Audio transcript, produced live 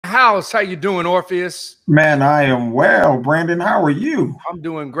house. How you doing, Orpheus? Man, I am well. Brandon, how are you? I'm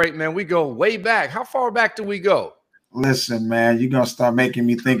doing great, man. We go way back. How far back do we go? Listen, man, you're going to start making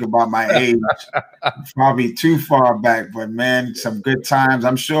me think about my age. Probably too far back, but man, some good times.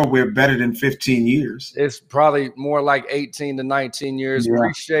 I'm sure we're better than 15 years. It's probably more like 18 to 19 years. Yeah.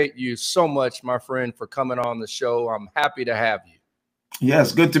 Appreciate you so much, my friend, for coming on the show. I'm happy to have you.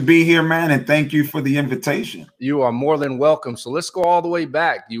 Yes, good to be here, man, and thank you for the invitation. You are more than welcome. So let's go all the way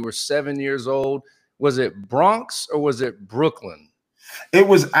back. You were 7 years old. Was it Bronx or was it Brooklyn? It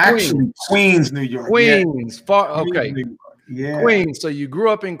was actually Queens, New York. Queens. Yeah. Okay. Yeah. Queens. So you grew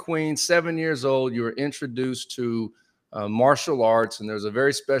up in Queens, 7 years old. You were introduced to martial arts, and there's a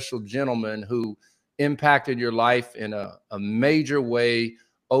very special gentleman who impacted your life in a major way,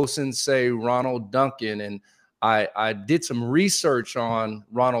 O-Sensei Ronald Duncan. And I did some research on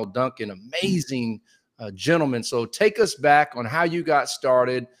Ronald Duncan, amazing gentleman. So take us back on how you got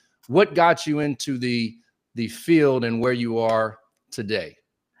started, what got you into the field, and where you are today.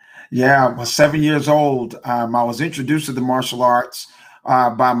 Yeah, I was 7 years old. I was introduced to the martial arts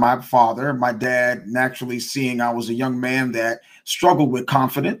by my father. My dad, naturally seeing I was a young man that struggled with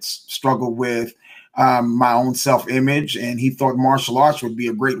confidence, struggled with my own self-image, and he thought martial arts would be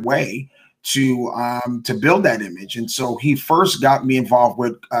a great way to build that image. And so he first got me involved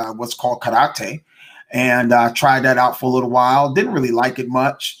with what's called karate, and tried that out for a little while. Didn't really like it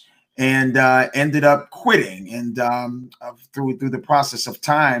much, and ended up quitting. And through the process of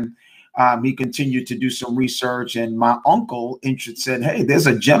time, he continued to do some research, and my uncle said, "Hey, there's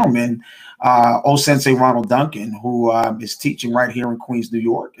a gentleman, O-Sensei Ronald Duncan, who is teaching right here in Queens, New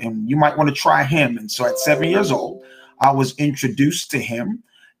York, and you might want to try him." And so at 7 years old, I was introduced to him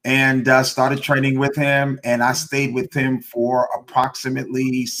and started training with him, and I stayed with him for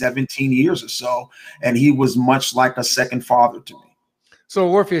approximately 17 years or so, and he was much like a second father to me. So,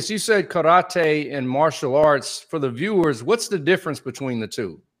 Orpheus, you said karate and martial arts. For the viewers, what's the difference between the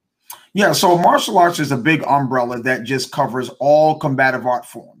two? Yeah, so martial arts is a big umbrella that just covers all combative art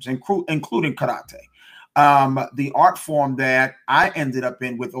forms, including karate. The art form that I ended up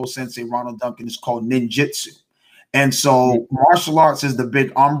in with O-Sensei Ronald Duncan is called ninjutsu. And so martial arts is the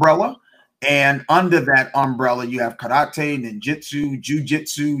big umbrella. And under that umbrella, you have karate, ninjutsu,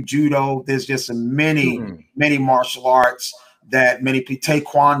 jujitsu, judo. There's just many martial arts that many people,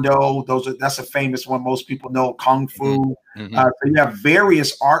 taekwondo, that's a famous one. Most people know kung fu. So you have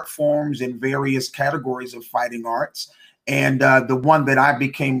various art forms and various categories of fighting arts. And the one that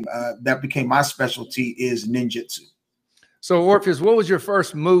became my specialty is ninjutsu. So, Orpheus, what was your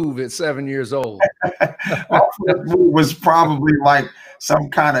first move at 7 years old? My first move was probably like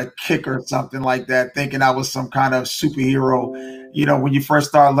some kind of kick or something like that, thinking I was some kind of superhero. You know, when you first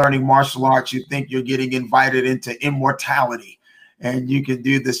start learning martial arts, you think you're getting invited into immortality and you can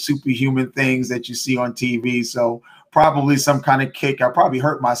do the superhuman things that you see on TV. So probably some kind of kick. I probably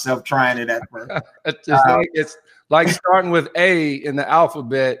hurt myself trying it at first. It's like starting with A in the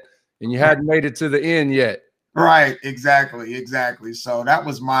alphabet and you hadn't made it to the end yet. Right, exactly. So that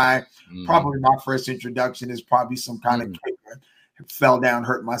was probably my first introduction, is probably some kind of kick. I fell down,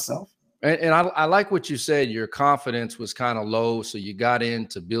 hurt myself. And I like what you said. Your confidence was kind of low, so you got in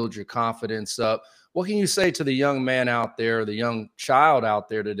to build your confidence up. What can you say to the young man out there, the young child out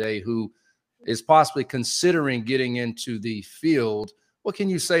there today who is possibly considering getting into the field? What can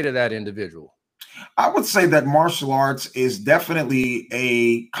you say to that individual? I would say that martial arts is definitely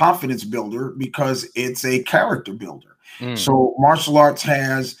a confidence builder because it's a character builder. So martial arts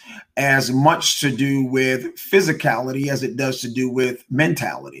has as much to do with physicality as it does to do with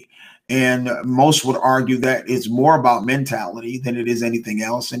mentality. And most would argue that it's more about mentality than it is anything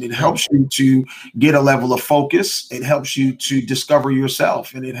else. And it helps you to get a level of focus. It helps you to discover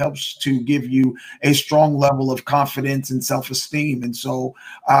yourself, and it helps to give you a strong level of confidence and self-esteem. And so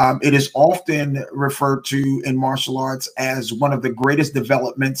it is often referred to in martial arts as one of the greatest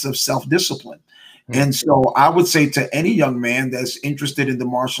developments of self-discipline. And so I would say to any young man that's interested in the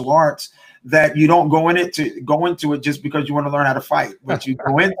martial arts that you don't go into it just because you want to learn how to fight, but you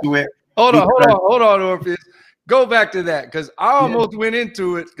go into it. Hold on, Orpheus. Go back to that, because I almost went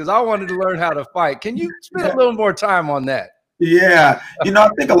into it because I wanted to learn how to fight. Can you spend a little more time on that? Yeah. I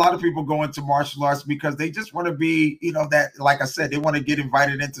think a lot of people go into martial arts because they just want to be, that, like I said, they want to get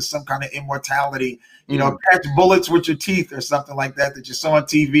invited into some kind of immortality, catch bullets with your teeth or something like that you saw on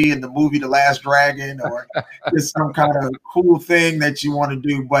TV in the movie The Last Dragon, or just some kind of cool thing that you want to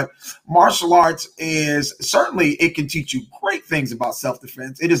do. But martial arts is certainly, it can teach you great things about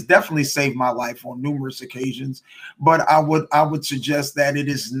self-defense. It has definitely saved my life on numerous occasions. But I would suggest that it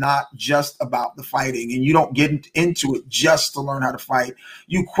is not just about the fighting, and you don't get into it just just to learn how to fight,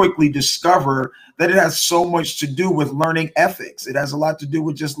 you quickly discover that it has so much to do with learning ethics. It has a lot to do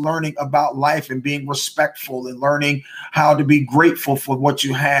with just learning about life and being respectful and learning how to be grateful for what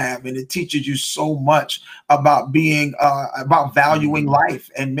you have. And it teaches you so much about being, about valuing life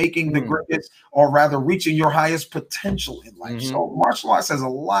and making the greatest, or rather reaching your highest potential in life. So martial arts has a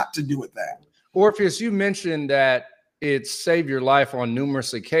lot to do with that. Orpheus, you mentioned that it saved your life on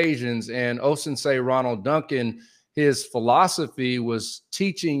numerous occasions, and O-Sensei Ronald Duncan, his philosophy was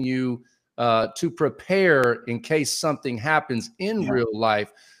teaching you to prepare in case something happens in real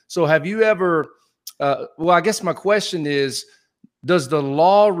life. So have you ever, well, I guess my question is, does the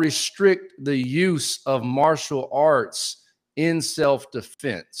law restrict the use of martial arts in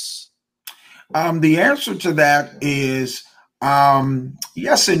self-defense? The answer to that is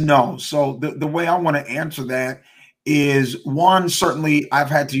yes and no. So the way I want to answer that is, one, certainly I've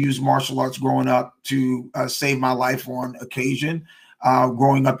had to use martial arts growing up to save my life on occasion.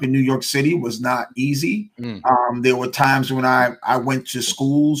 Growing up in New York City was not easy. There were times when I went to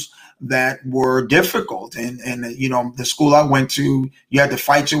schools that were difficult, and you know, the school I went to, you had to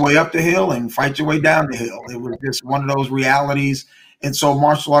fight your way up the hill and fight your way down the hill. It was just one of those realities. And so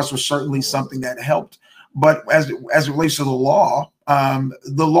martial arts was certainly something that helped. But as it relates to the law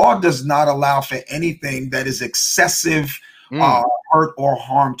does not allow for anything that is excessive hurt or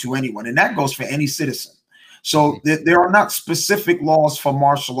harm to anyone. And that goes for any citizen. So there are not specific laws for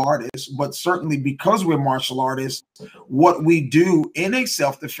martial artists, but certainly because we're martial artists, what we do in a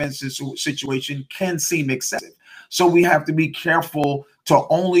self-defense situation can seem excessive. So we have to be careful to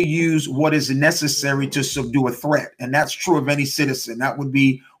only use what is necessary to subdue a threat. And that's true of any citizen. That would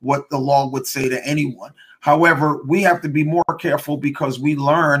be what the law would say to anyone. However, we have to be more careful because we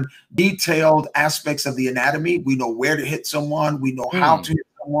learn detailed aspects of the anatomy. We know where to hit someone. We know how to hit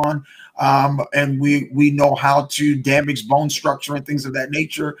someone. And we know how to damage bone structure and things of that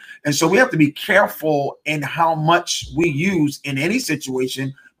nature. And so we have to be careful in how much we use in any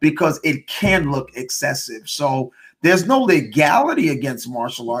situation, because it can look excessive. So there's no legality against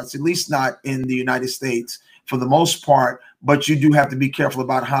martial arts, at least not in the United States for the most part, but you do have to be careful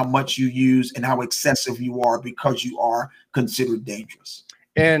about how much you use and how excessive you are, because you are considered dangerous.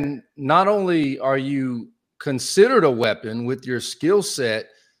 And not only are you considered a weapon with your skill set,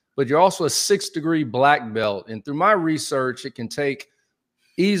 but you're also a 6th-degree black belt. And through my research, it can take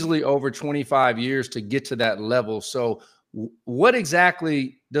easily over 25 years to get to that level. So what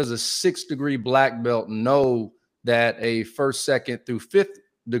exactly does a 6th-degree black belt know that a 1st, 2nd through 5th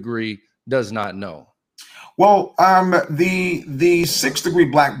degree does not know? Well, the 6th-degree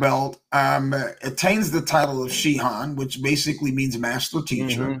black belt attains the title of Shihan, which basically means master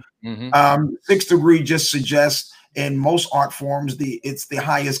teacher. 6th degree just suggests, in most art forms, it's the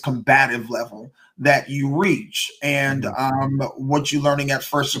highest combative level that you reach. And what you're learning at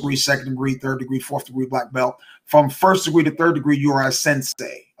 1st degree, 2nd degree, 3rd degree, 4th degree black belt, from 1st degree to 3rd degree, you are a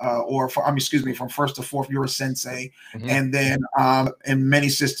sensei, excuse me, from 1st to 4th, you're a sensei. And then in many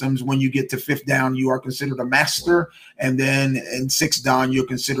systems, when you get to 5th dan, you are considered a master. And then in 6th dan, you're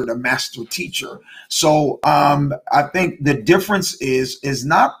considered a master teacher. So I think the difference is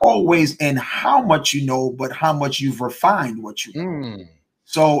not always in how much you know, but how much you've refined what you know.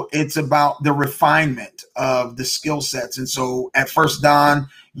 So it's about the refinement of the skill sets. And so at 1st dan,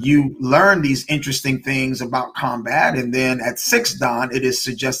 you learn these interesting things about combat. And then at 6th dan, it is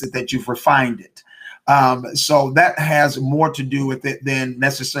suggested that you've refined it. So that has more to do with it than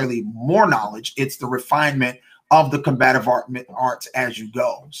necessarily more knowledge. It's the refinement of the combative arts as you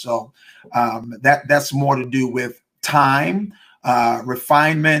go. So that's more to do with time,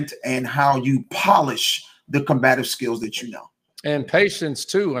 refinement, and how you polish the combative skills that you know. And patience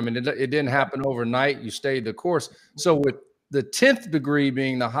too. I mean, it didn't happen overnight. You stayed the course. So with the 10th degree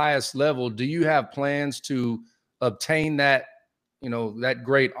being the highest level, do you have plans to obtain that, that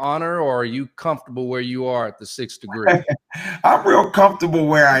great honor, or are you comfortable where you are at the 6th degree? I'm real comfortable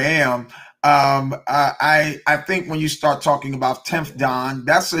where I am. I think when you start talking about 10th dan,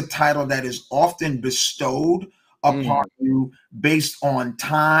 that's a title that is often bestowed upon you based on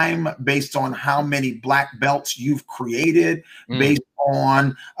time, based on how many black belts you've created, based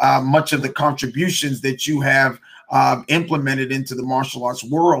on much of the contributions that you have implemented into the martial arts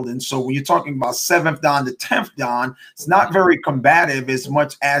world. And so when you're talking about 7th dan to 10th dan, it's not very combative as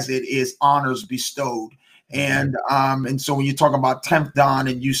much as it is honors bestowed. And so when you talk about 10th dan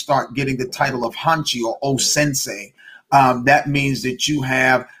and you start getting the title of Hanchi or O-Sensei, that means that you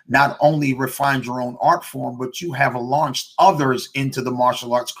have not only refined your own art form, but you have launched others into the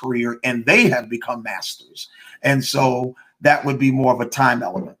martial arts career, and they have become masters. And so that would be more of a time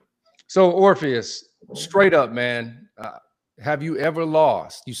element. So Orpheus, straight up, man, have you ever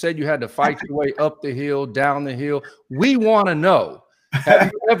lost? You said you had to fight your way up the hill, down the hill. We want to know,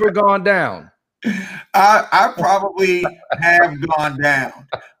 have you ever gone down? I probably have gone down.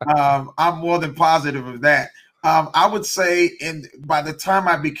 I'm more than positive of that. I would say by the time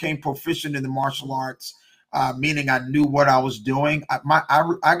I became proficient in the martial arts, meaning I knew what I was doing,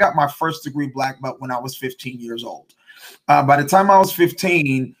 I got my first degree black belt when I was 15 years old. By the time I was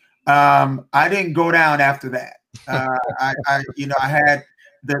 15, I didn't go down after that. I had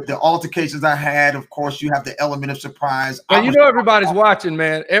the altercations I had. Of course, you have the element of surprise. But you know everybody's watching,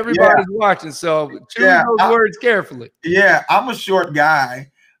 man. Everybody's watching, so choose those words carefully. Yeah, I'm a short guy,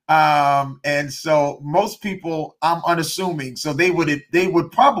 and so most people, I'm unassuming, so they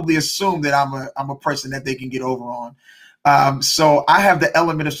would probably assume that I'm a person that they can get over on. So I have the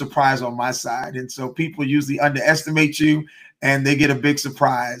element of surprise on my side, and so people usually underestimate you, and they get a big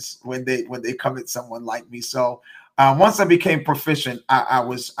surprise when they come at someone like me. So once I became proficient, I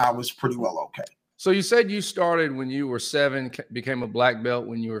was pretty well okay. So you said you started when you were 7, became a black belt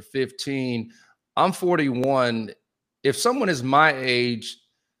when you were 15. I'm 41. If someone is my age,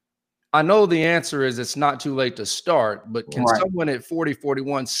 I know the answer is it's not too late to start, but can someone at 40,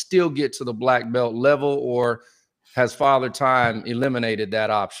 41 still get to the black belt level, or has Father Time eliminated that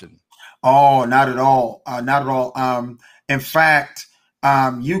option? Oh, not at all. Not at all. In fact,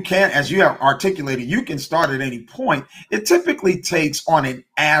 you can, as you have articulated, you can start at any point. It typically takes, on an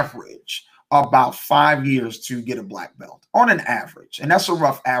average, about 5 years to get a black belt, on an average. And that's a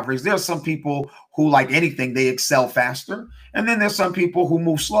rough average. There are some people who, like anything, they excel faster. And then there's some people who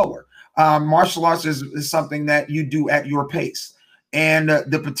move slower. Martial arts is something that you do at your pace. And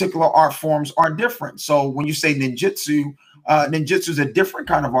the particular art forms are different. So when you say ninjutsu, ninjutsu is a different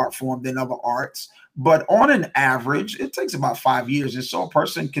kind of art form than other arts. But on an average, it takes about 5 years. And so a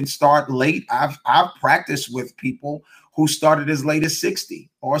person can start late. I've practiced with people who started as late as 60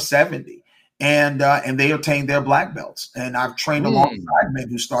 or 70, and they attained their black belts. And I've trained alongside men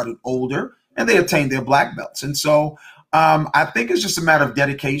who started older, and they attained their black belts. And so I think it's just a matter of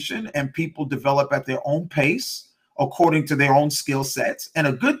dedication, and people develop at their own pace according to their own skill sets. And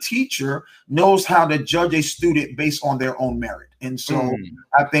a good teacher knows how to judge a student based on their own merit. And so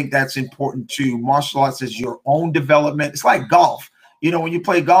I think that's important too. Martial arts is your own development. It's like golf. You know, when you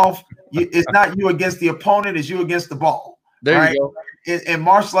play golf, it's not you against the opponent, it's you against the ball. There you go. And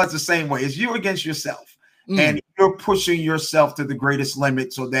martial arts the same way. It's you against yourself. And you're pushing yourself to the greatest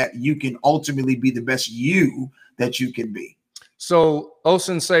limit so that you can ultimately be the best you that you can be. So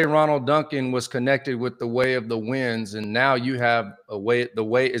O-Sensei Ronald Duncan was connected with the Way of the Winds, and now you have a way.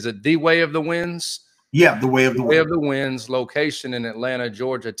 Is it the Way of the Winds? Yeah, the Way of the Winds. Way of the Winds, location in Atlanta,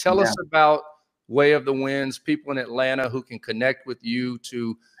 Georgia. Tell us about Way of the Winds, people in Atlanta who can connect with you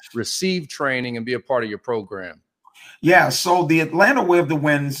to receive training and be a part of your program. Yeah, so the Atlanta Way of the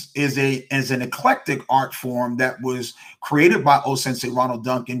Winds is an eclectic art form that was created by O-Sensei Ronald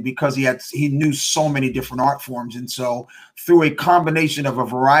Duncan because he knew so many different art forms. And so through a combination of a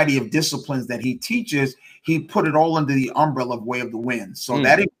variety of disciplines that he teaches, he put it all under the umbrella of Way of the Winds. So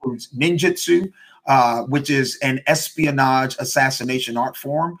that includes ninjutsu, which is an espionage assassination art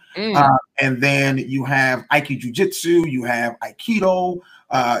form. And then you have Aikido-Jitsu, you have Aikido,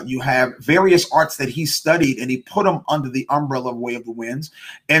 you have various arts that he studied, and he put them under the umbrella of Way of the Winds.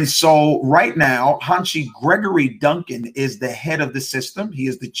 And so right now, Hanshi Gregory Duncan is the head of the system. He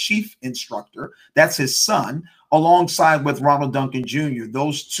is the chief instructor. That's his son, alongside with Ronald Duncan Jr.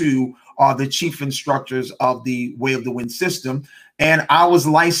 Those two are the chief instructors of the Way of the Wind system. And I was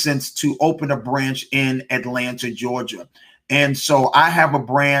licensed to open a branch in Atlanta, Georgia. And so I have a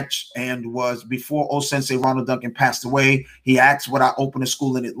branch, and was before O-Sensei Ronald Duncan passed away, he asked would I open a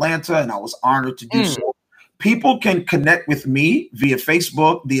school in Atlanta, and I was honored to do so. People can connect with me via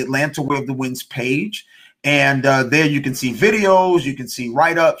Facebook, the Atlanta Way of the Winds page. And there you can see videos, you can see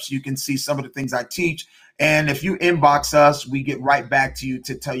write-ups, you can see some of the things I teach. And if you inbox us, we get right back to you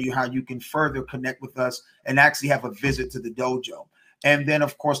to tell you how you can further connect with us and actually have a visit to the dojo. And then,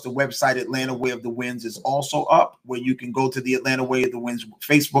 of course, the website Atlanta Way of the Winds is also up, where you can go to the Atlanta Way of the Winds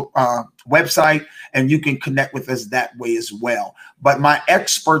Facebook website, and you can connect with us that way as well. But my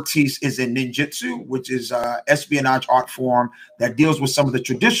expertise is in ninjutsu, which is espionage art form that deals with some of the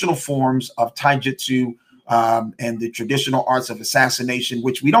traditional forms of taijutsu and the traditional arts of assassination,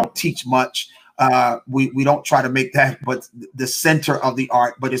 which we don't teach much. We don't try to make that but the center of the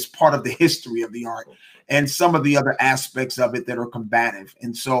art, but it's part of the history of the art and some of the other aspects of it that are combative.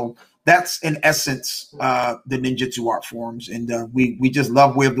 And so that's in essence the ninjutsu art forms. And we just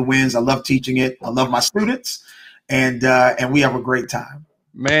love Way of the Winds. I love teaching it. I love my students, and we have a great time.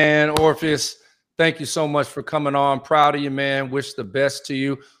 Man, Orpheus, Thank you so much for coming on. Proud of you, man. Wish the best to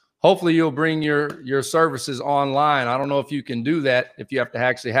you. Hopefully you'll bring your services online. I don't know if you can do that, if you have to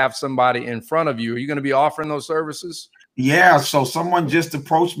actually have somebody in front of you. Are you going to be offering those services? Yeah, so someone just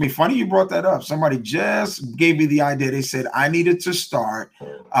approached me. Funny you brought that up. Somebody just gave me the idea. They said I needed to start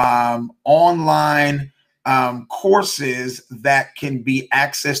online courses that can be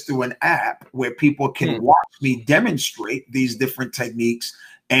accessed through an app where people can watch me demonstrate these different techniques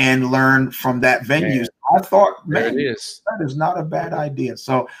and learn from that venue. Man, so I thought, man, it is. that is not a bad idea.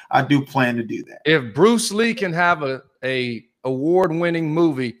 So I do plan to do that. If Bruce Lee can have a award-winning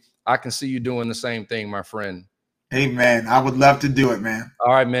movie, I can see you doing the same thing, my friend. Amen. I would love to do it, man.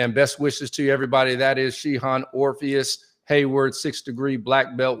 All right, man. Best wishes to you, everybody. That is Shihan Orpheus Heyward, 6th degree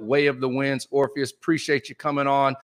black belt, Way of the Winds. Orpheus, appreciate you coming on.